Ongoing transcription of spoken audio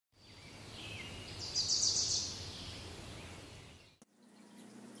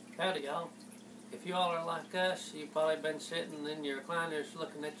Howdy y'all. If you all are like us, you've probably been sitting in your recliners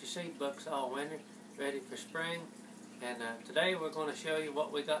looking at your seed books all winter, ready for spring. And today we're going to show you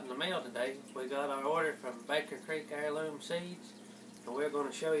what we got in the mail today. We got our order from Baker Creek Heirloom Seeds, and we're going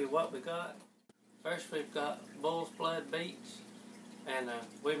to show you what we got. First we've got bull's blood beets, and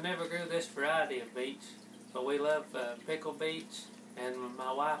we've never grew this variety of beets, but we love pickle beets, and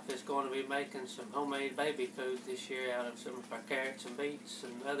my wife is going to be making some homemade baby food this year out of some of our carrots and beets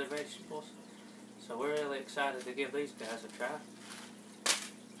and other vegetables. So we're really excited to give these guys a try.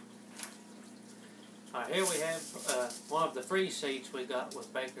 Alright, here we have one of the free seeds we got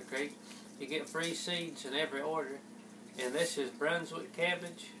with Baker Creek. You get free seeds in every order, and this is Brunswick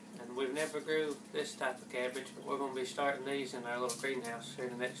cabbage, and we've never grew this type of cabbage, but we're going to be starting these in our little greenhouse here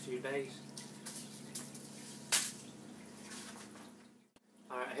in the next few days.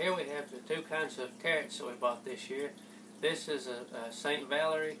 Alright, here we have the two kinds of carrots that we bought this year. This is a St.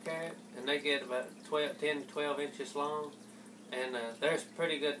 Valerie carrot, and they get about 10 to 12 inches long, and they're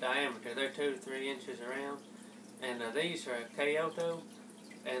pretty good diameter. They're 2 to 3 inches around. And these are a Kyoto,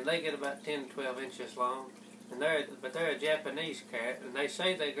 and they get about 10 to 12 inches long. And they're a Japanese carrot, and they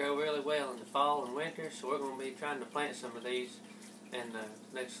say they grow really well in the fall and winter, so we're going to be trying to plant some of these in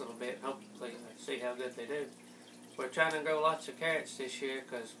the next little bit, hopefully see how good they do. We're trying to grow lots of carrots this year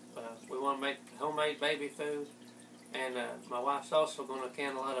because we want to make homemade baby food. And my wife's also going to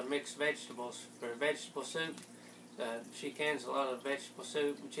can a lot of mixed vegetables for vegetable soup. She cans a lot of vegetable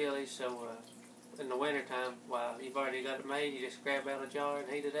soup and chili, so in the wintertime, while you've already got it made, you just grab out a jar and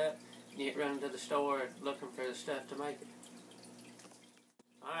heat it up, and you run to the store looking for the stuff to make it.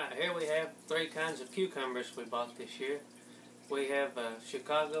 Alright, here we have 3 kinds of cucumbers we bought this year. We have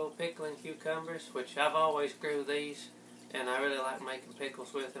Chicago pickling cucumbers, which I've always grew these, and I really like making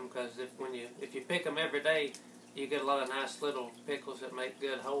pickles with them because if you pick them every day, you get a lot of nice little pickles that make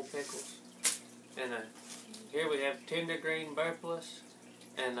good whole pickles. And here we have tender green burpless,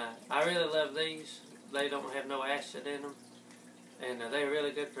 and I really love these. They don't have no acid in them, and they're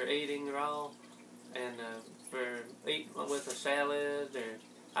really good for eating raw, and for eating with a salad. Or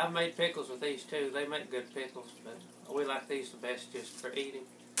I've made pickles with these too. They make good pickles, but we like these the best just for eating.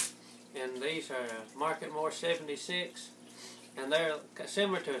 And these are Market More 76. And they're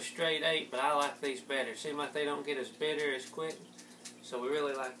similar to a straight 8, but I like these better. Seem like they don't get as bitter as quick, so we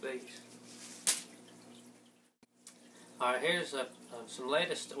really like these. Alright, here's some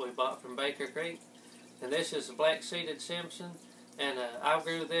lettuce that we bought from Baker Creek. And this is a black-seeded Simpson. And I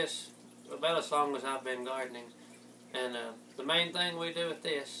grew this about as long as I've been gardening. And the main thing we do with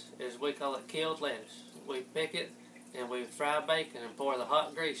this is we call it killed lettuce. We pick it, and we fry bacon and pour the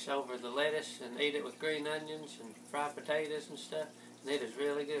hot grease over the lettuce and eat it with green onions and fried potatoes and stuff, and it is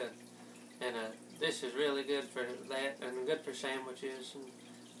really good. And this is really good for that and good for sandwiches. And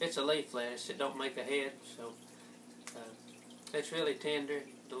it's a leaf lettuce, it don't make a head, so it's really tender,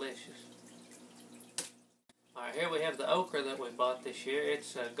 delicious. Alright, here we have the okra that we bought this year.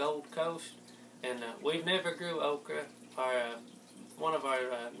 It's Gold Coast, and we've never grew okra. One of our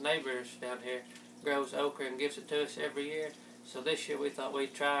neighbors down here grows okra and gives it to us every year. So this year we thought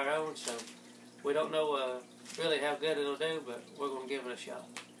we'd try our own, so we don't know really how good it'll do, but we're going to give it a shot.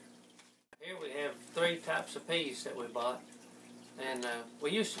 Here we have 3 types of peas that we bought, and we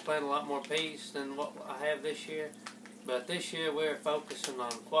used to plant a lot more peas than what I have this year, but this year we're focusing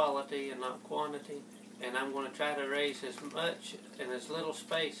on quality and not quantity, and I'm going to try to raise as much in as little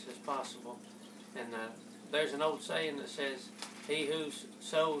space as possible. And there's an old saying that says, "He who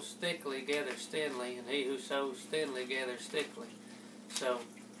sows thickly gathers thinly, and he who sows thinly gathers thickly." So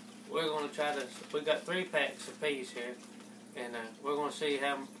we're going to try to, we've got 3 packs of peas here, and we're going to see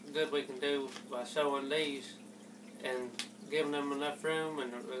how good we can do by sowing these and giving them enough room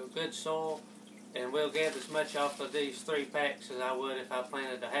and good soil, and we'll get as much off of these 3 packs as I would if I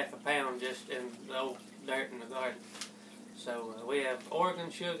planted a half a pound just in the old dirt in the garden. So we have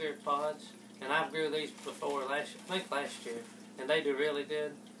Oregon sugar pods, and I've grew these before I think last year, and they do really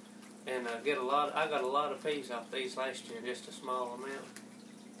good. And I got a lot of peas off these last year, just a small amount.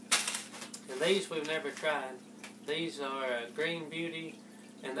 And these we've never tried. These are Green Beauty,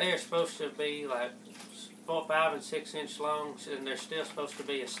 and they are supposed to be like 4, 5, and 6 inch long, and they're still supposed to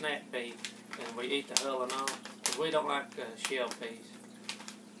be a snap pea, and we eat the hull and all, because we don't like shell peas.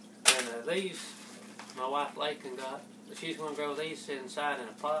 And these, my wife Lakin got. She's going to grow these inside in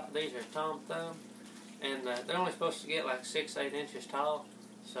a pot. These are Tom Thumb, and they're only supposed to get like 6, 8 inches tall,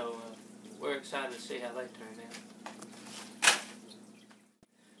 so we're excited to see how they turn out.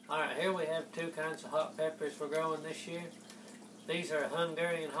 Alright, here we have 2 kinds of hot peppers we're growing this year. These are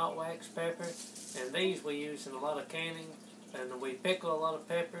Hungarian hot wax pepper, and these we use in a lot of canning, and we pickle a lot of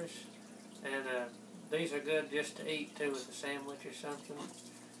peppers, and these are good just to eat too with a sandwich or something.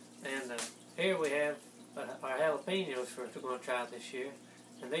 And here we have our jalapenos we're going to try this year,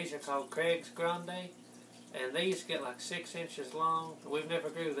 and these are called Craig's Grande, and these get like 6 inches long. We've never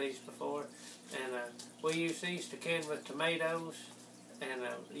grew these before, and we use these to can with tomatoes, and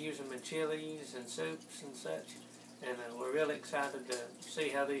use them in chilies and soups and such. And we're really excited to see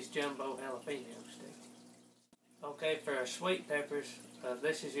how these jumbo jalapenos do. Okay, for our sweet peppers,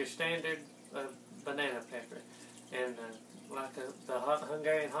 this is your standard banana pepper. And like the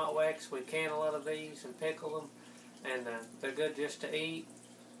Hungarian hot wax, we can a lot of these and pickle them. And they're good just to eat.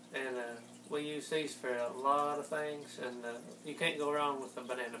 And we use these for a lot of things. And you can't go wrong with a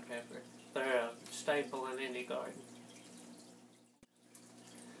banana pepper. They're a staple in any garden.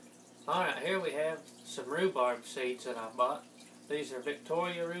 Alright, here we have some rhubarb seeds that I bought. These are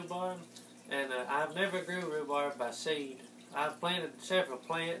Victoria rhubarb, and I've never grew rhubarb by seed. I've planted several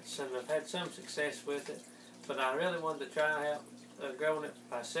plants and I've had some success with it, but I really wanted to try out growing it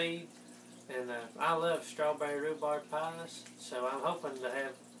by seed. And I love strawberry rhubarb pies, so I'm hoping to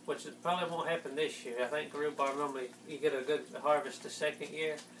have, which probably won't happen this year. I think rhubarb normally you get a good harvest the second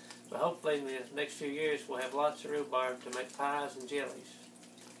year, but hopefully in the next few years we'll have lots of rhubarb to make pies and jellies.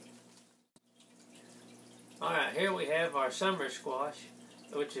 Alright, here we have our summer squash,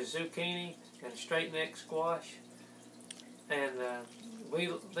 which is zucchini and straight neck squash. And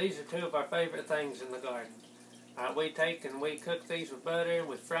these are two of our favorite things in the garden. We take and we cook these with butter, and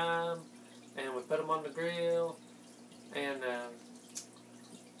we fry them, and we put them on the grill. And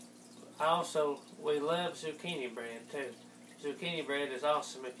we love zucchini bread too. Zucchini bread is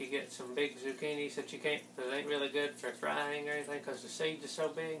awesome if you get some big zucchinis that ain't really good for frying or anything because the seeds are so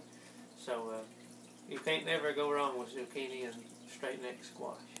big. So you can't never go wrong with zucchini and straight neck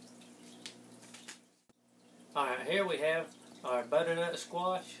squash. Alright, here we have our butternut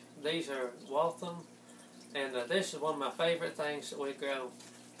squash. These are Waltham, and this is one of my favorite things that we grow.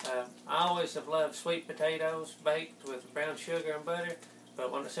 I always have loved sweet potatoes baked with brown sugar and butter,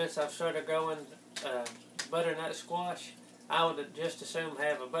 but since I've started growing butternut squash, I would just as soon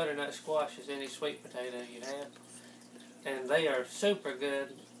have a butternut squash as any sweet potato you have. And they are super good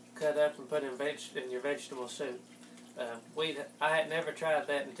cut up and put in your vegetable soup. I had never tried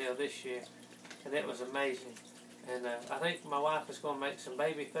that until this year, and it was amazing. And I think my wife is going to make some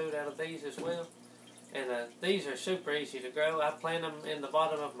baby food out of these as well. And these are super easy to grow. I plant them in the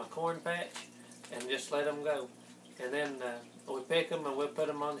bottom of my corn patch and just let them go. And then we pick them and we'll put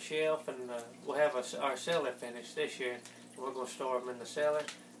them on the shelf, and we'll have our cellar finished this year. And we're going to store them in the cellar.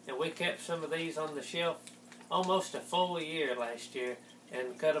 And we kept some of these on the shelf almost a full year last year,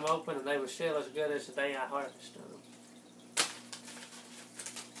 and cut them open, and they were still as good as the day I harvested them.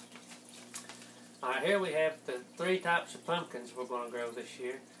 Alright, here we have the 3 types of pumpkins we're going to grow this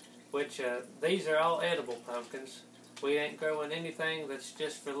year, which these are all edible pumpkins. We ain't growing anything that's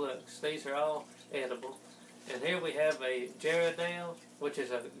just for looks. These are all edible. And here we have a Gerardale, which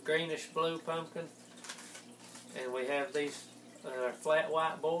is a greenish blue pumpkin. And we have these flat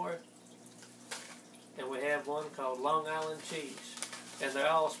white boar. And we have one called Long Island cheese. And they're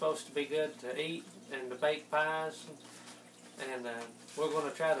all supposed to be good to eat and to bake pies. And we're going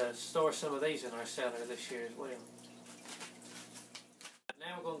to try to store some of these in our cellar this year as well.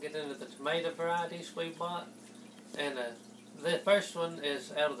 Now we're going to get into the tomato varieties we bought. And the first one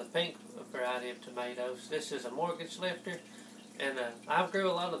is out of the pink variety of tomatoes. This is a mortgage lifter. And I've grew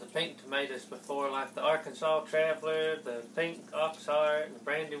a lot of the pink tomatoes before, like the Arkansas Traveler, the pink Oxheart, and the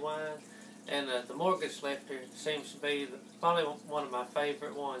Brandywine. And the mortgage lifter seems to be probably one of my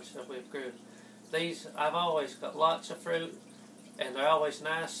favorite ones that we've grew. These, I've always got lots of fruit, and they're always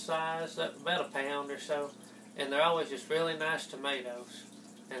nice sized, about a pound or so. And they're always just really nice tomatoes.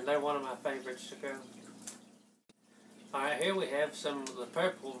 And they're one of my favorites to grow. Alright, here we have some of the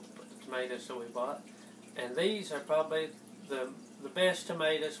purple tomatoes that we bought. And these are probably the best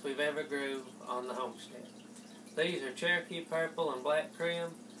tomatoes we've ever grew on the homestead. These are Cherokee Purple and Black Cream.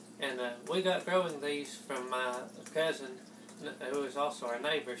 And we got growing these from my cousin, who is also our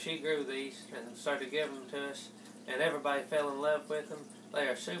neighbor. She grew these and started giving them to us, and everybody fell in love with them. They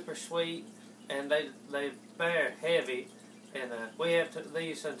are super sweet, and they bear heavy. And we have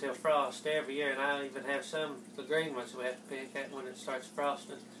these until frost every year, and I even have some, the green ones we have to pick at when it starts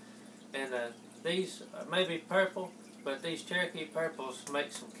frosting. And these may be purple, but these Cherokee Purples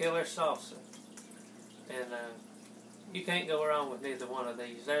make some killer salsa. And you can't go wrong with neither one of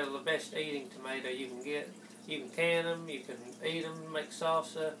these. They're the best eating tomato you can get. You can can them, you can eat them, make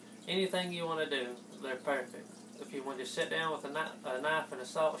salsa, anything you want to do, they're perfect. If you want to sit down with a knife and a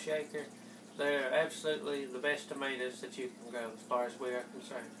salt shaker, they're absolutely the best tomatoes that you can grow as far as we are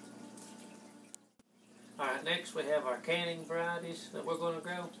concerned. Alright, next we have our canning varieties that we're going to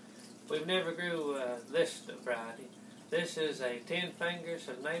grow. We've never grew this variety. This is a 10 fingers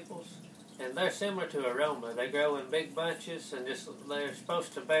of Naples, and they're similar to aroma. They grow in big bunches and they're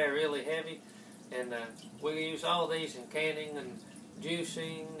supposed to bear really heavy. And we use all these in canning and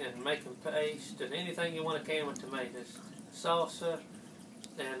juicing and making paste and anything you want to can with tomatoes. Salsa,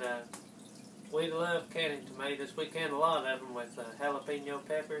 and we love canning tomatoes. We can a lot of them with jalapeno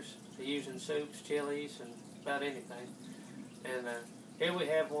peppers to use in soups, chilies, and about anything. And here we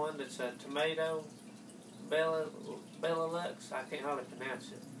have one that's a tomato Bella Lux. I can't hardly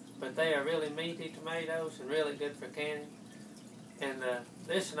pronounce it, but they are really meaty tomatoes and really good for canning. And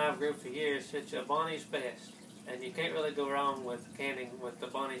this one I've grew for years. It's a Bonnie's Best, and you can't really go wrong with canning with the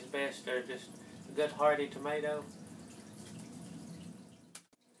Bonnie's Best. They're just a good hearty tomato.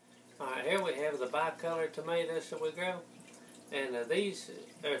 Alright, here we have the bicolor tomatoes that we grow, and these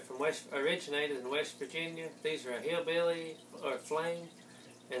are originated in West Virginia. These are a hillbilly or flame,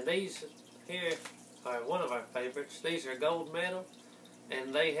 and these here are one of our favorites. These are gold medal,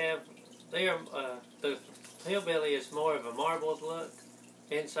 and the hillbilly is more of a marbled look,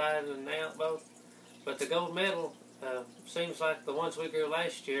 inside and out both, but the gold medal seems like the ones we grew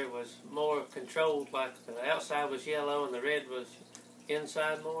last year was more controlled, like the outside was yellow and the red was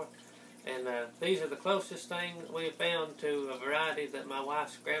inside more. And these are the closest thing we have found to a variety that my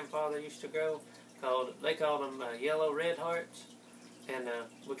wife's grandfather used to grow. They called them yellow red hearts. And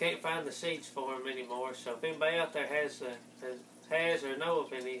we can't find the seeds for them anymore. So if anybody out there has or know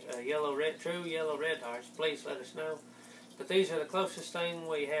of any true yellow red hearts, please let us know. But these are the closest thing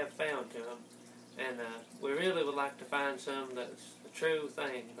we have found to them. And we really would like to find some that's the true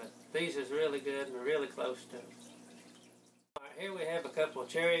thing. But these is really good and we're really close to them. Here we have a couple of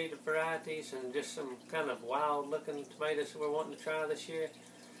cherry varieties and just some kind of wild looking tomatoes that we're wanting to try this year.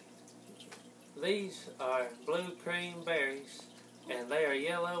 These are blue cream berries, and they are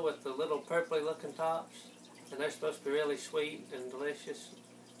yellow with the little purpley looking tops, and they're supposed to be really sweet and delicious.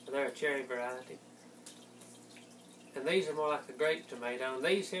 They're a cherry variety. And these are more like a grape tomato, and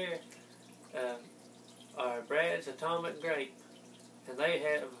these here are Brad's Atomic Grape, and they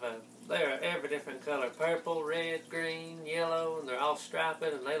are every different color: purple, red, green, yellow, and they're all striped,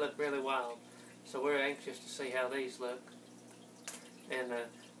 and they look really wild. So we're anxious to see how these look. And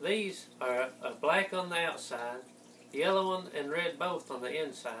these are black on the outside, yellow and red both on the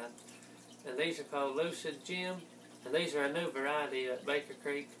inside. And these are called Lucid Gem, and these are a new variety at Baker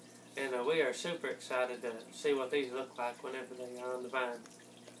Creek. And we are super excited to see what these look like whenever they are on the vine.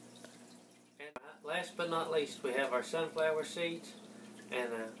 And last but not least, we have our sunflower seeds. And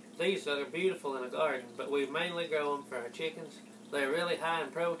these are beautiful in a garden, but we mainly grow them for our chickens. They're really high in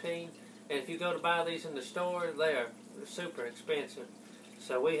protein, and if you go to buy these in the store, they are super expensive.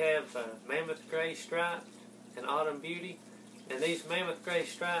 So we have Mammoth Gray Stripe and Autumn Beauty, and these Mammoth Gray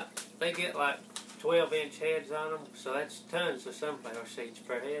Stripe, they get like 12-inch heads on them, so that's tons of sunflower seeds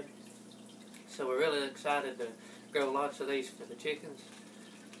per head. So we're really excited to grow lots of these for the chickens.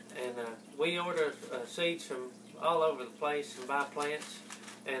 And we order seeds from all over the place and buy plants,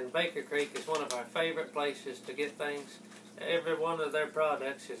 and Baker Creek is one of our favorite places to get things. Every one of their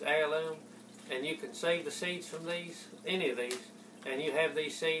products is heirloom, and you can save the seeds from any of these, and you have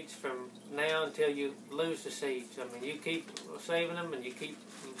these seeds from now until you lose the seeds. I mean, you keep saving them and you keep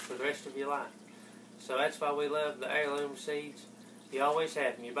them for the rest of your life. So that's why we love the heirloom seeds. You always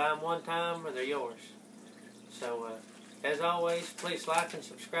have them. You buy them one time and they're yours. So as always, please like and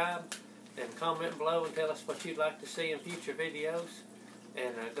subscribe, and comment below and tell us what you'd like to see in future videos.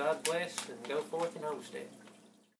 And God bless, and go forth and homestead.